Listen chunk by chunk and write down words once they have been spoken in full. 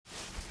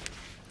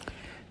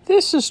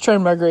This is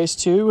Trained by Grace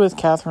 2 with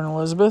Catherine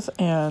Elizabeth,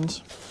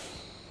 and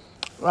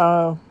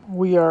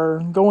we are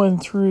going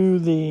through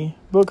the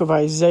book of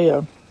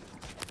Isaiah.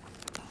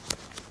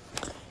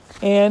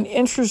 And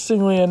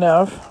interestingly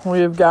enough,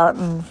 we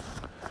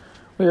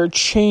are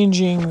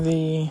changing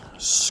the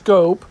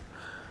scope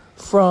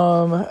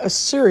from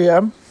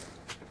Assyria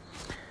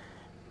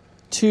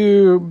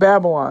to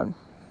Babylon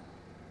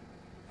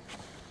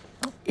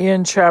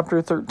in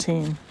chapter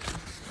 13.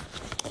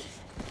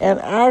 And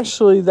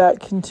actually that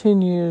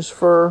continues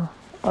for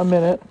a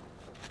minute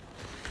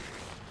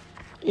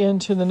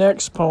into the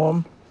next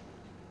poem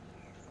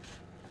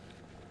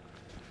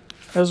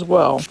as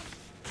well.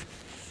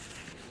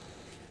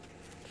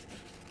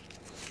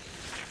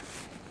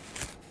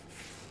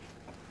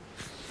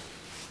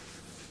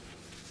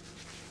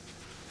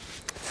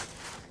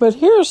 But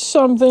here's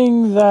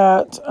something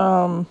that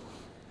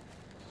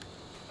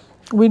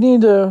we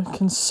need to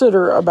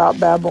consider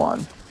about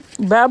Babylon.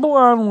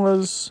 Babylon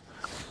was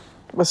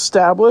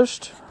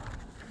established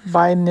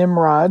by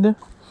Nimrod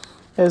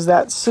as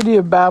that city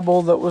of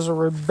Babel that was a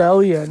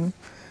rebellion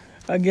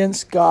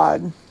against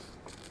God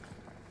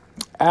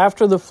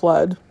after the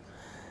flood.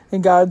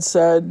 And God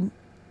said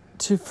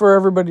for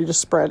everybody to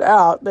spread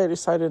out. They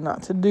decided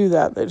not to do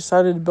that. They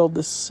decided to build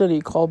this city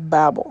called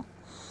Babel,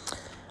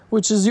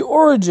 which is the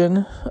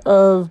origin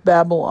of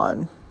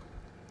Babylon.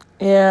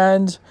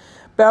 And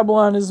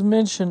Babylon is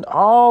mentioned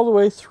all the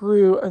way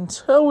through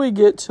until we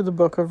get to the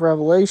book of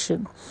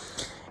Revelation.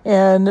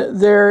 And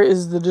there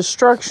is the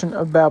destruction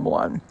of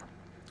Babylon.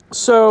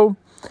 So,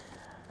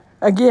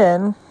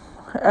 again,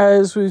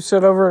 as we've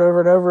said over and over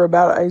and over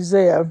about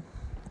Isaiah,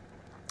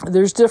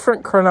 there's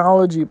different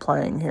chronology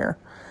playing here.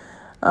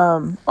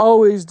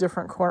 Always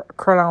different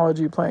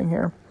chronology playing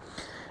here.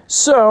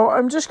 So,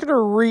 I'm just going to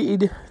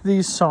read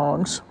these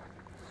songs,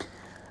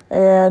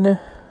 and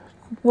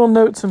we'll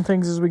note some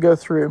things as we go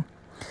through.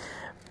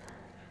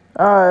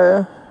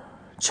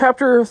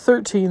 Chapter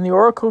 13, the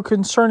oracle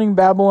concerning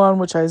Babylon,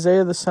 which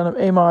Isaiah the son of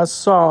Amoz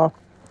saw.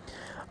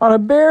 On a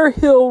bare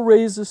hill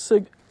raise a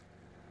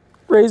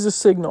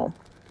signal.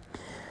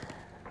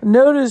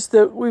 Notice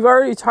that we've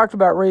already talked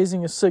about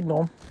raising a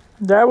signal.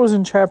 That was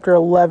in chapter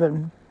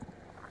 11.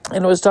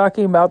 And it was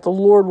talking about the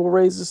Lord will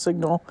raise a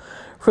signal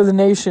for the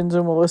nations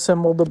and will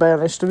assemble the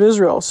banished of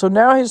Israel. So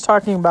now he's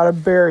talking about a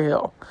bare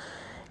hill.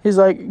 He's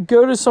like,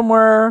 go to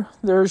somewhere,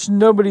 there's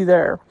nobody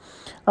there.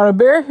 On a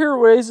bare hill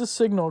raise a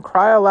signal,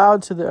 cry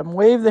aloud to them,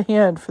 wave the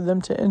hand for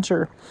them to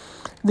enter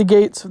the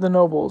gates of the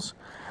nobles.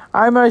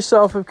 I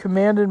myself have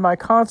commanded my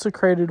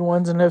consecrated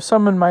ones and have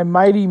summoned my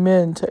mighty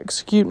men to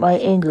execute my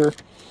anger,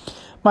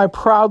 my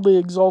proudly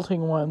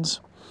exulting ones.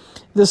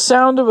 The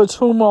sound of a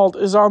tumult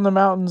is on the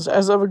mountains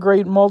as of a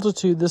great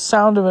multitude, the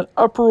sound of an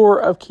uproar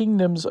of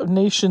kingdoms, of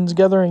nations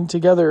gathering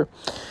together.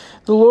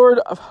 The Lord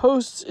of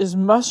hosts is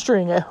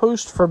mustering a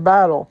host for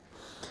battle.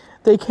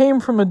 They came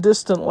from a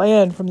distant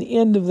land, from the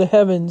end of the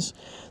heavens,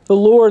 the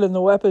Lord and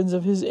the weapons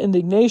of his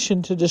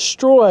indignation to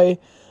destroy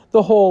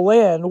the whole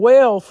land.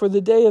 Wail, for the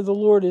day of the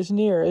Lord is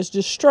near. As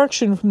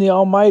destruction from the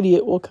Almighty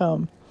it will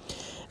come.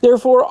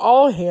 Therefore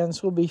all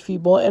hands will be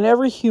feeble, and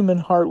every human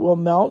heart will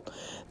melt.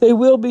 They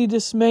will be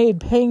dismayed.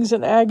 Pangs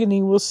and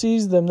agony will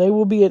seize them. They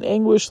will be in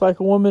anguish like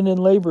a woman in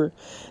labor.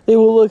 They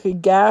will look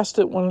aghast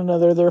at one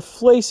another. Their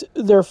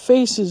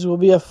faces will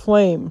be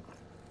aflame.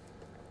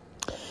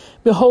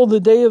 Behold, the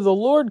day of the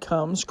Lord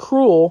comes,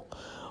 cruel,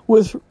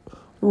 with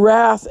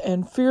wrath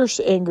and fierce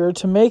anger,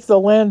 to make the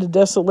land a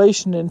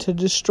desolation and to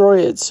destroy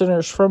its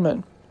sinners from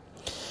it.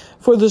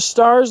 For the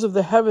stars of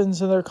the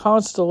heavens and their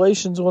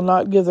constellations will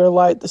not give their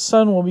light. The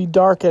sun will be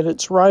dark at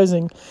its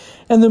rising,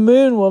 and the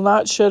moon will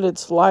not shed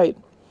its light.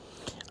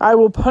 I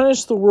will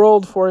punish the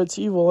world for its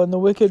evil and the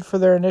wicked for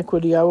their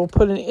iniquity. I will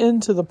put an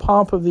end to the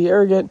pomp of the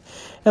arrogant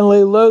and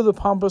lay low the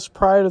pompous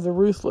pride of the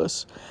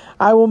ruthless.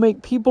 I will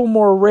make people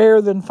more rare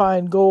than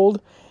fine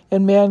gold,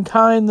 and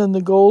mankind than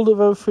the gold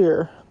of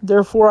Ophir.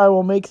 Therefore I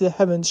will make the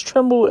heavens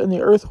tremble, and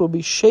the earth will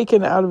be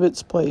shaken out of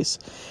its place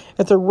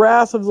at the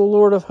wrath of the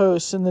Lord of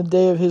hosts in the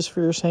day of his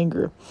fierce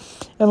anger.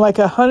 And like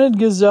a hunted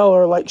gazelle,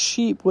 or like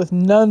sheep with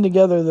none to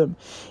gather them,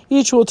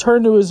 each will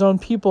turn to his own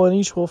people, and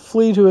each will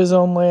flee to his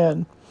own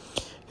land.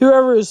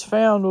 Whoever is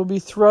found will be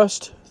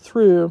thrust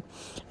through,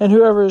 and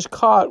whoever is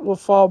caught will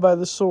fall by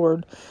the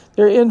sword.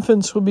 Their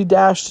infants will be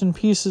dashed in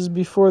pieces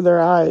before their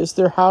eyes.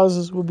 Their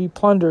houses will be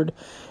plundered,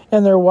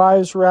 and their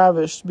wives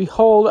ravished.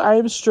 Behold, I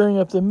am stirring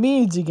up the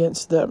Medes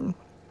against them,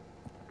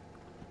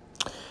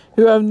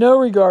 who have no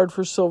regard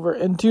for silver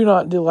and do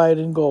not delight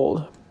in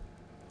gold.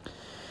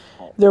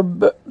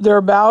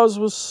 Their bows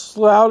will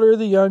slaughter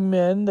the young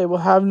men. They will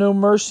have no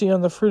mercy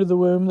on the fruit of the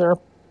womb. Their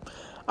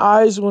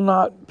eyes will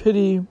not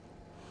pity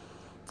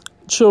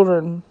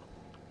children.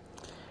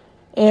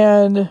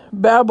 And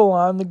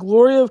Babylon, the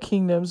glory of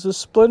kingdoms, the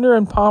splendor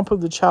and pomp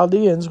of the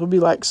Chaldeans, will be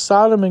like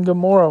Sodom and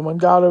Gomorrah when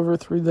God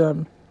overthrew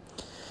them.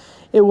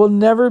 It will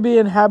never be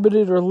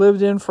inhabited or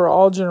lived in for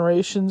all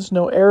generations.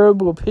 No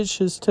Arab will pitch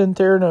his tent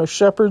there. No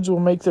shepherds will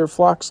make their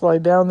flocks lie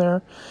down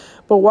there.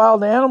 But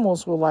wild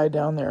animals will lie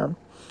down there.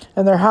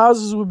 and their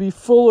houses will be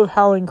full of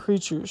howling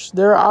creatures.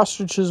 Their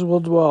ostriches will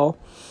dwell,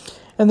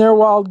 and their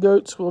wild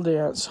goats will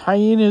dance.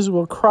 Hyenas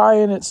will cry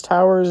in its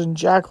towers, and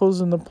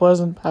jackals in the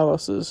pleasant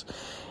palaces.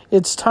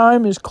 Its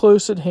time is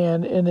close at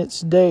hand, and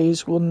its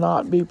days will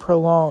not be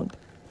prolonged.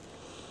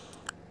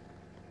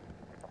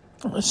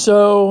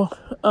 So,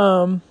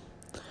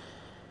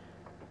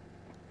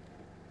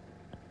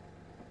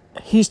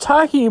 he's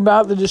talking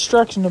about the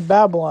destruction of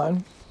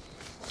Babylon,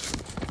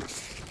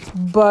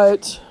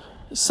 but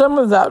some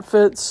of that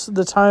fits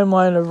the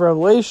timeline of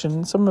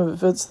Revelation. Some of it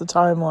fits the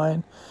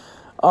timeline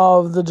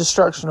of the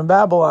destruction of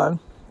Babylon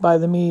by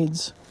the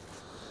Medes.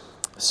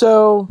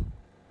 So,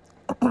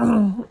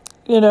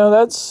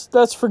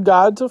 that's for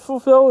God to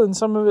fulfill, and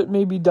some of it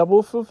may be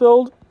double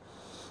fulfilled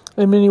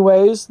in many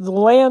ways. The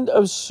land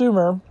of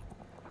Sumer,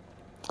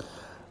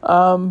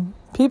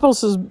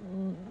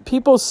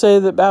 people say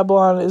that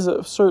Babylon is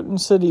a certain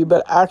city,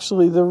 but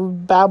actually the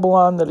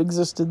Babylon that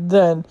existed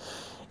then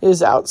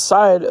is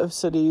outside of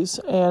cities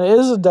and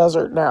is a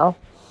desert now.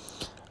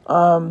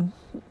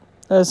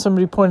 As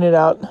somebody pointed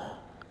out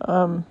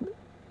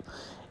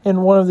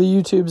in one of the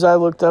YouTubes I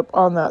looked up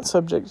on that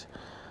subject.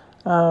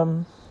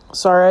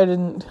 Sorry, I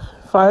didn't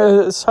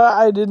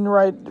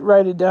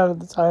write it down at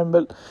the time,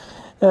 but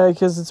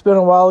because it's been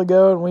a while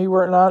ago and we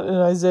were not in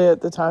Isaiah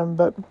at the time.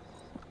 But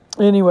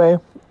anyway,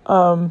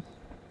 but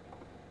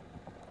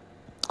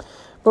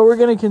we're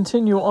going to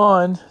continue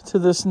on to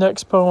this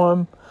next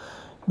poem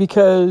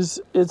because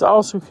it's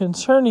also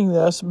concerning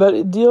this, but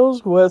it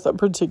deals with a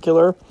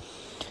particular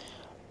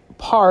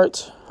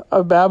part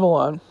of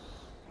Babylon.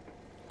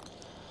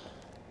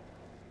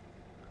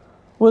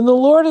 When the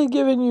Lord had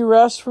given you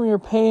rest from your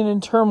pain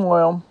and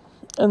turmoil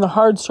and the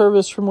hard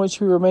service from which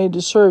you were made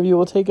to serve, you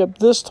will take up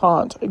this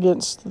taunt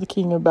against the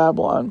king of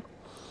Babylon.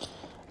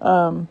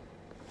 And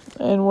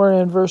we're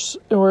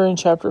in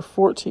chapter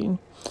 14.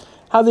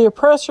 How the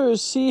oppressor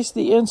has ceased,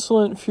 the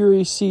insolent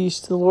fury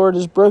ceased. The Lord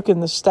has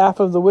broken the staff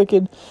of the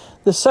wicked,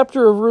 the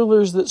scepter of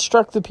rulers that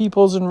struck the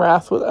peoples in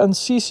wrath with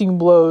unceasing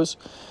blows,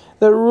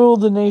 that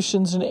ruled the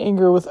nations in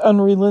anger with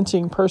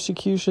unrelenting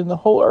persecution. The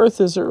whole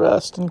earth is at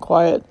rest and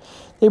quiet.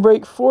 They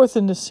break forth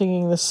into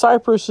singing. The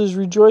cypresses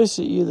rejoice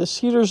at you, the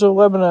cedars of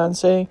Lebanon,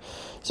 saying,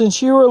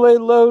 since you were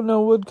laid low,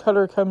 no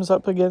woodcutter comes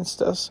up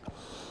against us.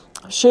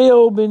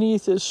 Sheol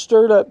beneath is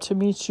stirred up to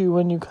meet you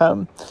when you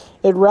come.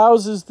 It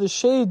rouses the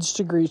shades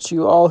to greet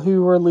you, all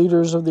who were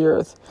leaders of the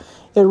earth.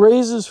 It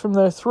raises from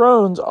their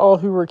thrones all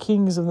who were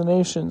kings of the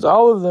nations.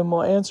 All of them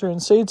will answer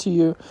and say to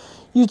you,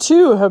 you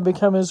too have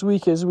become as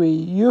weak as we.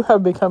 You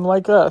have become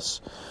like us.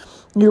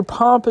 Your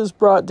pomp is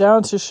brought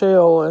down to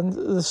Sheol, and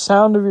the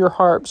sound of your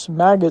harps.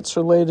 Maggots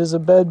are laid as a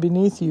bed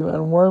beneath you,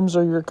 and worms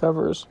are your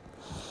covers.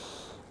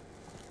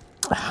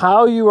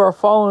 How you are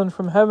fallen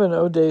from heaven,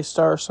 O day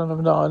star, son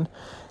of dawn.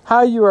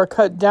 How you are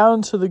cut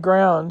down to the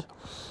ground,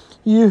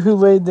 you who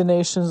laid the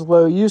nations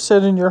low. You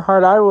said in your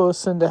heart, I will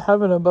ascend to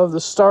heaven above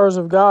the stars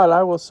of God.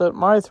 I will set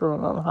my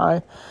throne on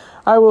high.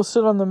 I will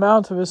sit on the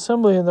mount of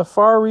assembly in the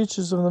far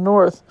reaches of the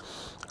north.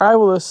 I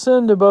will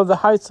ascend above the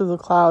heights of the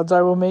clouds.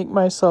 I will make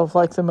myself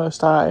like the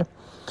Most High.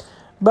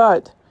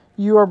 But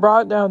you are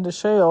brought down to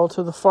Sheol,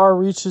 to the far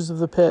reaches of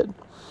the pit.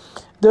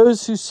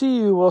 Those who see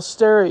you will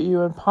stare at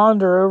you and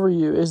ponder over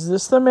you. Is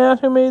this the man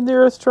who made the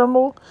earth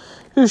tremble?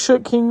 Who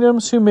shook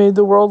kingdoms, who made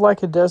the world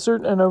like a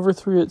desert and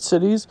overthrew its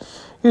cities,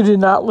 who did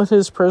not let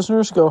his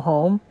prisoners go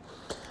home?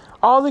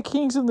 All the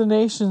kings of the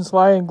nations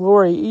lie in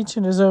glory, each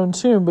in his own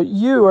tomb, but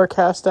you are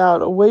cast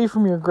out away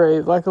from your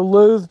grave like a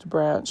loathed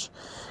branch,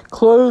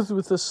 clothed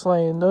with the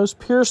slain, those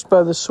pierced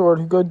by the sword,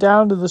 who go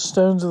down to the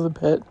stones of the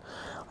pit,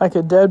 like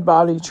a dead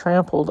body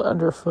trampled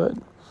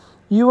underfoot.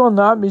 You will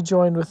not be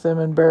joined with them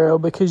in burial,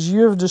 because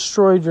you have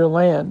destroyed your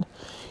land.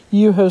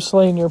 You have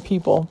slain your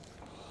people.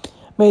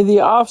 May the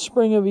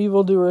offspring of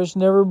evildoers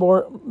never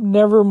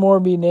more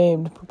be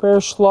named.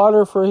 Prepare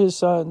slaughter for his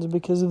sons,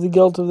 because of the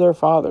guilt of their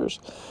fathers,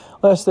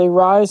 lest they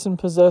rise and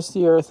possess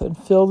the earth and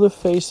fill the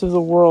face of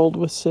the world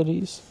with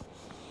cities.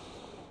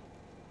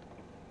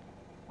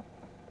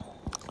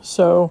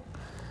 So,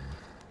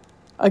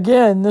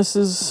 again, this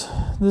is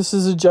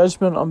a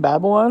judgment on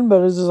Babylon,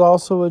 but it is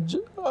also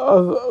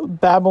a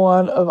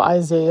Babylon of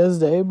Isaiah's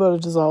day, but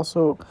it is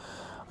also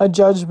a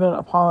judgment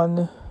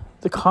upon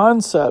the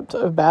concept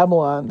of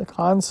Babylon, the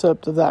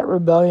concept of that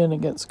rebellion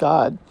against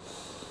God,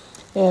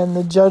 and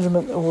the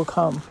judgment that will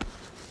come.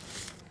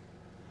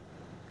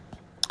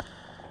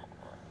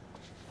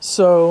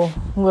 So,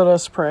 let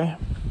us pray.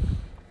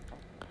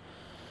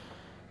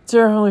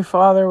 Dear Heavenly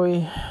Father,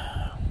 we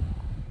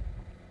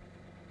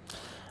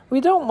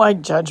don't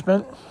like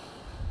judgment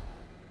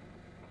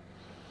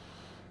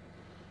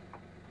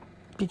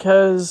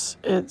because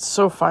it's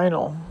so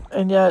final,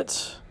 and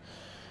yet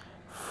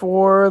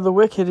for the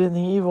wicked and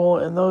the evil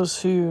and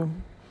those who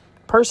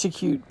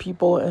persecute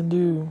people and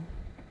do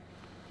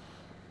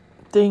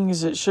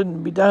things that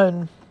shouldn't be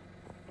done,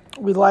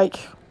 we like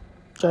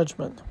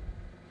judgment.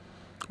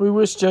 We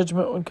wish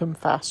judgment would come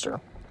faster.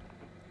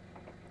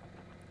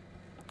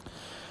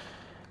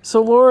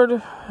 So,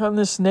 Lord, on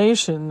this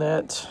nation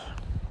that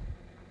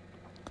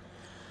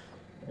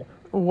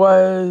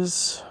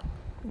was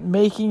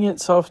making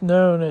itself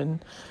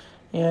known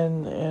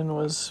and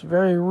was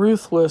very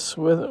ruthless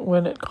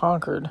when it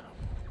conquered.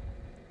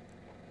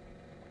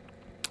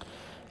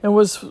 It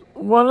was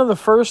one of the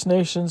first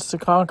nations to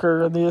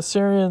conquer. The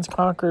Assyrians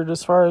conquered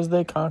as far as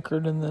they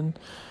conquered, and then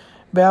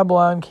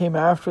Babylon came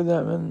after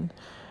them. And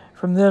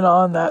from then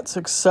on, that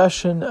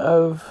succession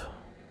of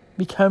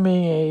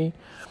becoming a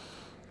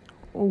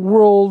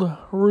world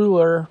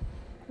ruler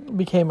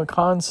became a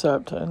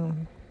concept,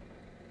 and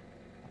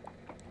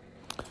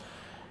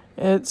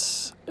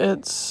it's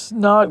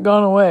not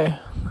gone away.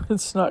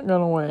 It's not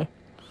gone away.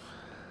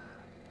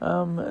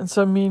 And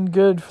some mean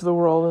good for the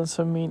world, and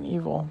some mean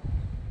evil.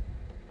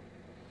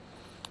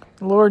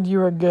 Lord,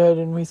 you are good,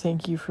 and we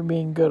thank you for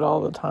being good all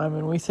the time.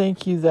 And we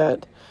thank you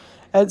that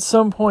at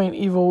some point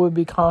evil would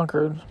be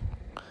conquered.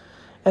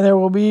 And there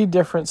will be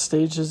different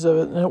stages of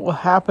it, and it will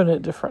happen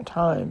at different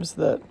times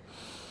that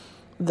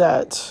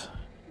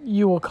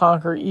you will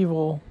conquer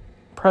evil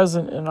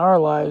present in our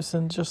lives.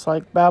 And just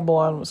like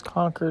Babylon was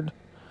conquered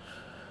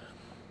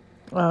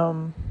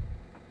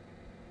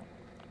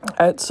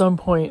at some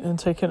point and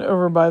taken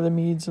over by the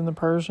Medes and the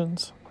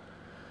Persians.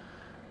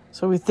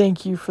 So we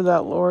thank you for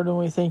that, Lord, and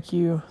we thank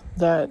you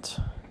that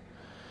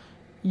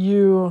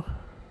you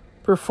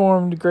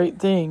performed great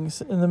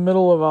things in the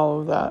middle of all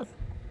of that.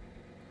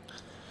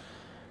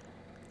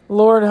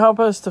 Lord, help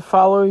us to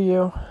follow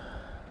you.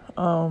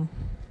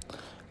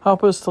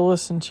 Help us to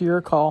listen to your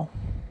call.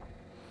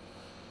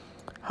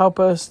 Help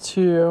us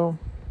to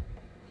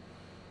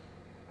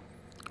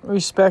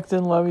respect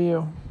and love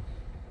you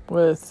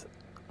with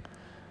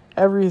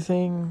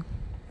everything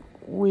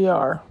we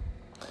are.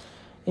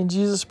 In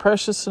Jesus'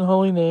 precious and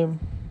holy name,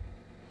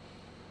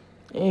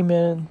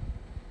 amen.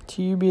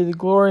 To you be the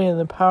glory and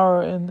the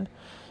power and the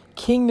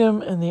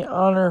kingdom and the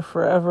honor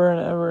forever and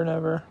ever and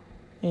ever.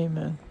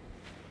 Amen.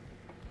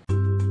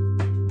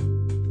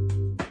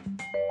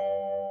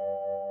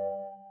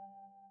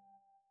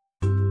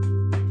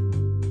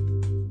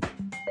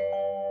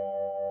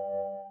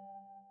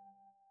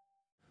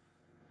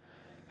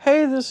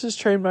 Hey, this is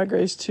Trained by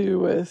Grace 2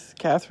 with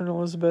Catherine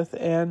Elizabeth,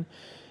 and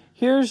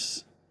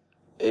here's,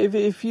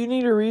 if you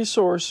need a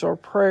resource or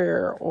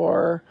prayer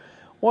or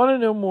want to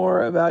know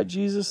more about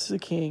Jesus the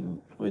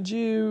King, would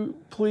you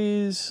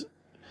please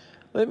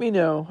let me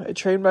know at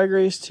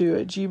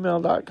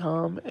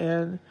trainedbygrace2@gmail.com,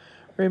 and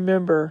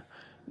remember,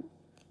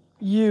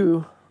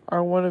 you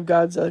are one of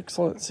God's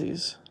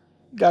excellencies.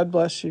 God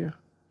bless you.